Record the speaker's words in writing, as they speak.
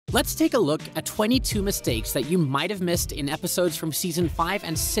Let's take a look at 22 mistakes that you might have missed in episodes from season 5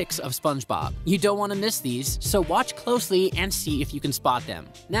 and 6 of SpongeBob. You don't want to miss these, so watch closely and see if you can spot them.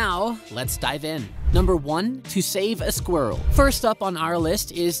 Now, let's dive in. Number 1, to save a squirrel. First up on our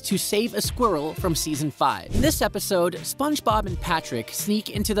list is to save a squirrel from season 5. In this episode, SpongeBob and Patrick sneak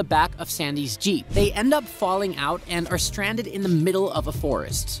into the back of Sandy's Jeep. They end up falling out and are stranded in the middle of a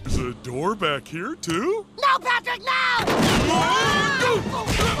forest. Is a door back here too? No, Patrick, no!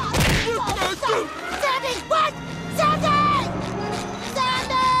 Sandy, what? Sandy!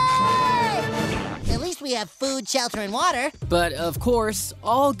 Sandy! At least we have food, shelter, and water. But of course,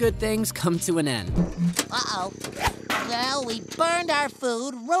 all good things come to an end. Uh-oh. Well, we burned our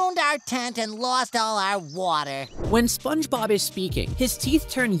food, ruined our tent, and lost all our water. When SpongeBob is speaking, his teeth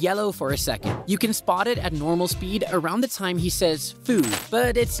turn yellow for a second. You can spot it at normal speed around the time he says food,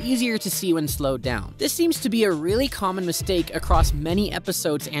 but it's easier to see when slowed down. This seems to be a really common mistake across many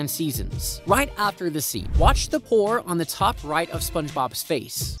episodes and seasons. Right after the scene, watch the pore on the top right of SpongeBob's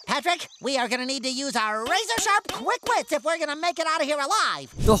face. Patrick, we are gonna need to use our razor-sharp quick wits if we're gonna make it out of here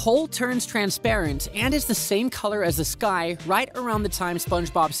alive. The hole turns transparent and is the same color as the sky right around the time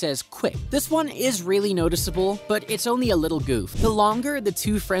SpongeBob says quick. This one is really noticeable, but it's only a little goof. The longer the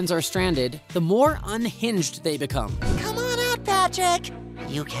two friends are stranded, the more unhinged they become. Come on out, Patrick.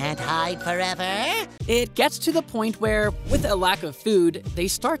 You can't hide forever. It gets to the point where, with a lack of food, they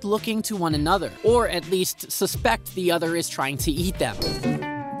start looking to one another, or at least suspect the other is trying to eat them.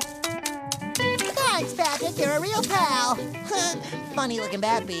 Thanks, Patrick, you're a real pal. Funny-looking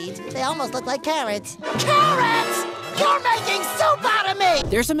bad beads. They almost look like carrots. Carrots! You're making soup out of me!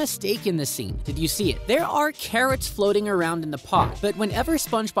 There's a mistake in this scene. Did you see it? There are carrots floating around in the pot, but whenever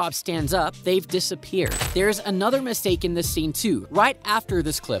SpongeBob stands up, they've disappeared. There's another mistake in this scene too, right after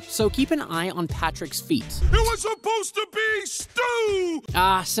this clip, so keep an eye on Patrick's feet. It was supposed to be stew!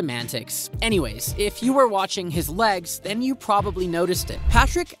 Ah, semantics. Anyways, if you were watching his legs, then you probably noticed it.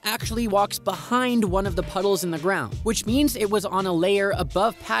 Patrick actually walks behind one of the puddles in the ground, which means it was on a layer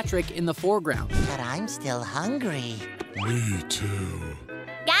above Patrick in the foreground. But I'm still hungry. Me too.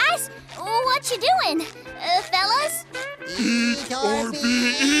 Guys, what you doing? Fellas? Eat or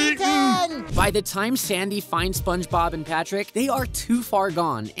be eaten! By the time Sandy finds SpongeBob and Patrick, they are too far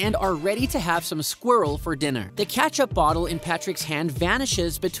gone and are ready to have some squirrel for dinner. The ketchup bottle in Patrick's hand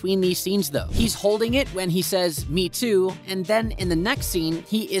vanishes between these scenes though. He's holding it when he says, me too, and then in the next scene,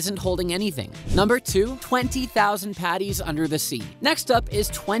 he isn't holding anything. Number 2, 20,000 Patties Under the Sea. Next up is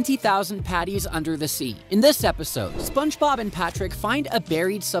 20,000 Patties Under the Sea. In this episode, SpongeBob and Patrick find a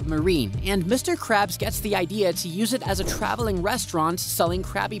buried submarine, and Mr. Krabs gets the idea to use it as a traveling restaurant selling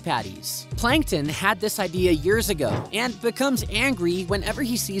Krabby Patties. Plankton had this idea years ago and becomes angry whenever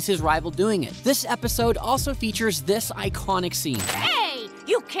he sees his rival doing it. This episode also features this iconic scene. Hey,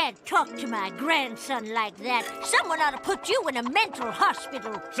 you can't talk to my grandson like that. Someone ought to put you in a mental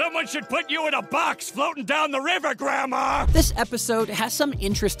hospital. Someone should put you in a box floating down the river, Grandma! This episode has some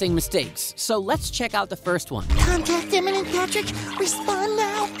interesting mistakes, so let's check out the first one. Contact imminent, Patrick. Respond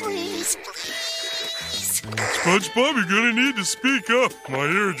now, please. SpongeBob, you're gonna need to speak up. My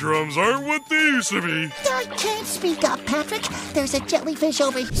eardrums aren't what they used to be. I can't speak up, Patrick. There's a jellyfish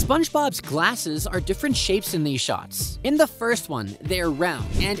over here. SpongeBob's glasses are different shapes in these shots. In the first one, they're round,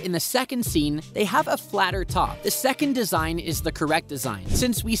 and in the second scene, they have a flatter top. The second design is the correct design,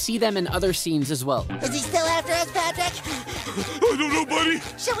 since we see them in other scenes as well. Is he still after us, Patrick? I don't know, buddy.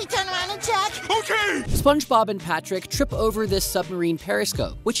 Should we turn around and check? Okay! SpongeBob and Patrick trip over this submarine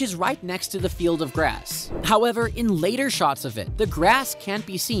periscope, which is right next to the field of grass. However, in later shots of it, the grass can't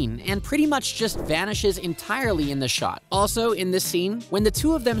be seen and pretty much just vanishes entirely in the shot. Also, in this scene, when the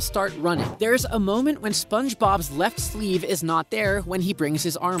two of them start running, there's a moment when SpongeBob's left sleeve is not there when he brings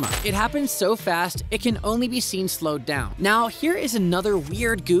his arm up. It happens so fast, it can only be seen slowed down. Now, here is another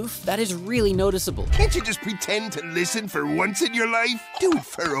weird goof that is really noticeable. Can't you just pretend to listen for once in your life? Do it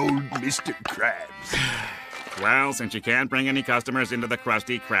for old Mr. Krabs. Well, since you can't bring any customers into the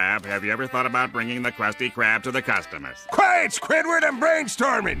Krusty Krab, have you ever thought about bringing the Krusty Krab to the customers? Quiet, Squidward, I'm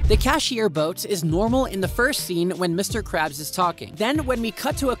brainstorming! The cashier boat is normal in the first scene when Mr. Krabs is talking. Then when we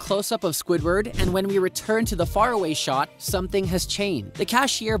cut to a close-up of Squidward and when we return to the faraway shot, something has changed. The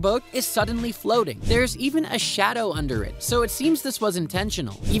cashier boat is suddenly floating. There's even a shadow under it, so it seems this was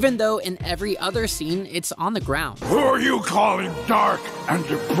intentional, even though in every other scene, it's on the ground. Who are you calling dark and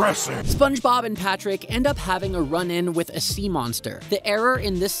depressing? SpongeBob and Patrick end up having a run-in with a sea monster. The error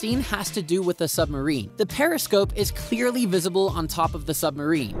in this scene has to do with the submarine. The periscope is clearly visible on top of the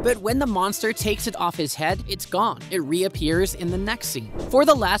submarine, but when the monster takes it off his head, it's gone. It reappears in the next scene. For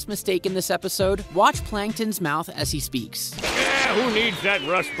the last mistake in this episode, watch Plankton's mouth as he speaks. Who needs that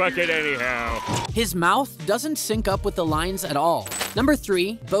rust bucket anyhow? His mouth doesn't sync up with the lines at all. Number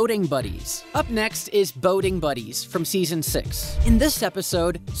 3, Boating Buddies. Up next is Boating Buddies from Season 6. In this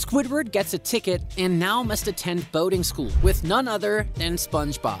episode, Squidward gets a ticket and now must attend boating school with none other than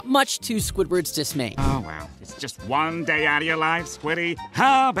SpongeBob, much to Squidward's dismay. Oh, well, it's just one day out of your life, Squiddy.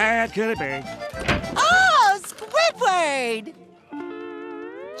 How bad could it be? Oh, Squidward!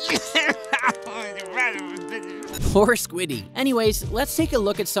 Poor Squiddy. Anyways, let's take a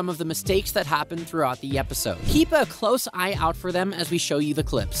look at some of the mistakes that happen throughout the episode. Keep a close eye out for them as we show you the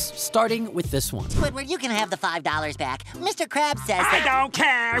clips, starting with this one. Squidward, you can have the $5 back. Mr. Krabs says I that... don't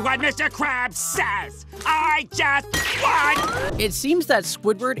care what Mr. Krabs says. I just want... It seems that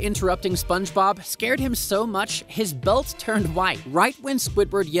Squidward interrupting SpongeBob scared him so much, his belt turned white. Right when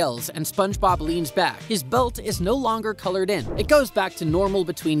Squidward yells and SpongeBob leans back, his belt is no longer colored in. It goes back to normal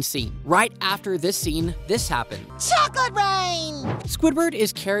between scene. Right after this scene, this happened. Chocolate rain! Squidward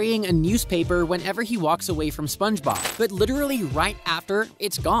is carrying a newspaper whenever he walks away from SpongeBob, but literally right after,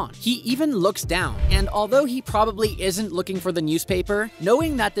 it's gone. He even looks down, and although he probably isn't looking for the newspaper,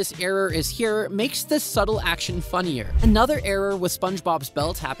 knowing that this error is here makes this subtle action funnier. Another error with SpongeBob's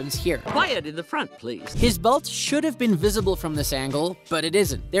belt happens here. Quiet in the front, please. His belt should have been visible from this angle, but it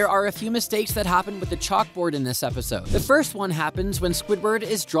isn't. There are a few mistakes that happen with the chalkboard in this episode. The first one happens when Squidward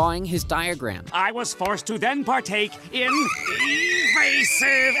is drawing his diagram. I was forced to then partake in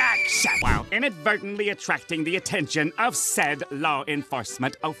evasive action while inadvertently attracting the attention of said law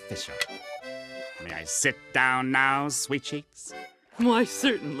enforcement official. May I sit down now, sweet cheeks? Why,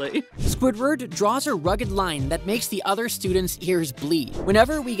 certainly. Squidward draws a rugged line that makes the other students' ears bleed.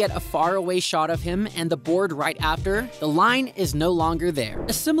 Whenever we get a faraway shot of him and the board right after, the line is no longer there.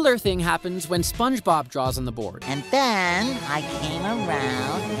 A similar thing happens when SpongeBob draws on the board. And then I came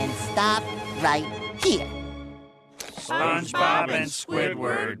around and stopped right here. SpongeBob and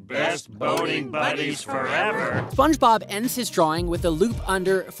Squidward, best boating buddies forever. SpongeBob ends his drawing with a loop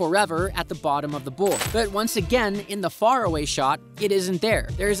under forever at the bottom of the board. But once again, in the faraway shot, it isn't there.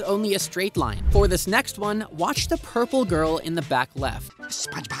 There's only a straight line. For this next one, watch the purple girl in the back left.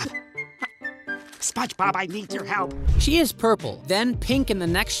 SpongeBob, I need your help. She is purple, then pink in the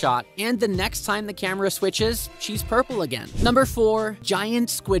next shot, and the next time the camera switches, she's purple again. Number 4, Giant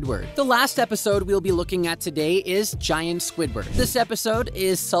Squidward. The last episode we'll be looking at today is Giant Squidward. This episode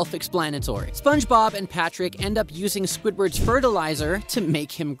is self-explanatory. SpongeBob and Patrick end up using Squidward's fertilizer to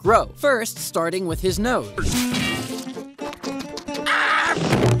make him grow. First, starting with his nose.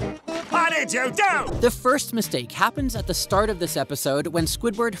 What did you do? The first mistake happens at the start of this episode when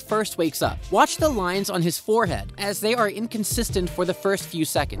Squidward first wakes up. Watch the lines on his forehead, as they are inconsistent for the first few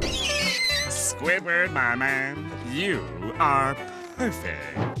seconds. Squidward, my man, you are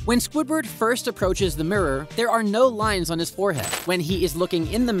perfect. When Squidward first approaches the mirror, there are no lines on his forehead. When he is looking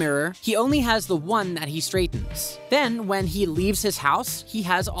in the mirror, he only has the one that he straightens. Then, when he leaves his house, he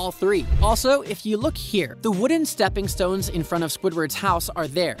has all three. Also, if you look here, the wooden stepping stones in front of Squidward's house are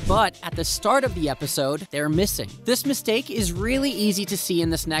there, but at the start of the episode, they're missing. This mistake is really easy to see in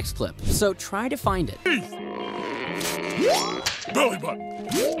this next clip, so try to find it. Belly button.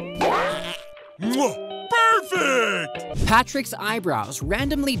 Mwah. Perfect! Patrick's eyebrows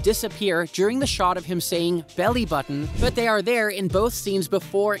randomly disappear during the shot of him saying belly button, but they are there in both scenes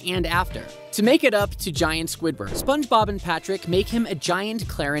before and after. To make it up to Giant Squidward, SpongeBob and Patrick make him a giant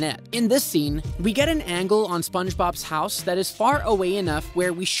clarinet. In this scene, we get an angle on SpongeBob's house that is far away enough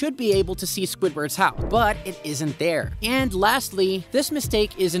where we should be able to see Squidward's house, but it isn't there. And lastly, this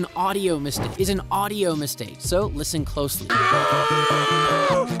mistake is an audio mistake, so listen closely.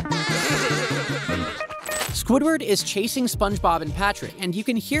 Squidward is chasing SpongeBob and Patrick, and you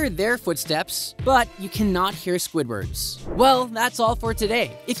can hear their footsteps, but you cannot hear Squidward's. Well, that's all for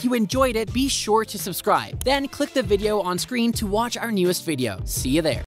today. If you enjoyed it, be sure to subscribe. Then click the video on screen to watch our newest video. See you there.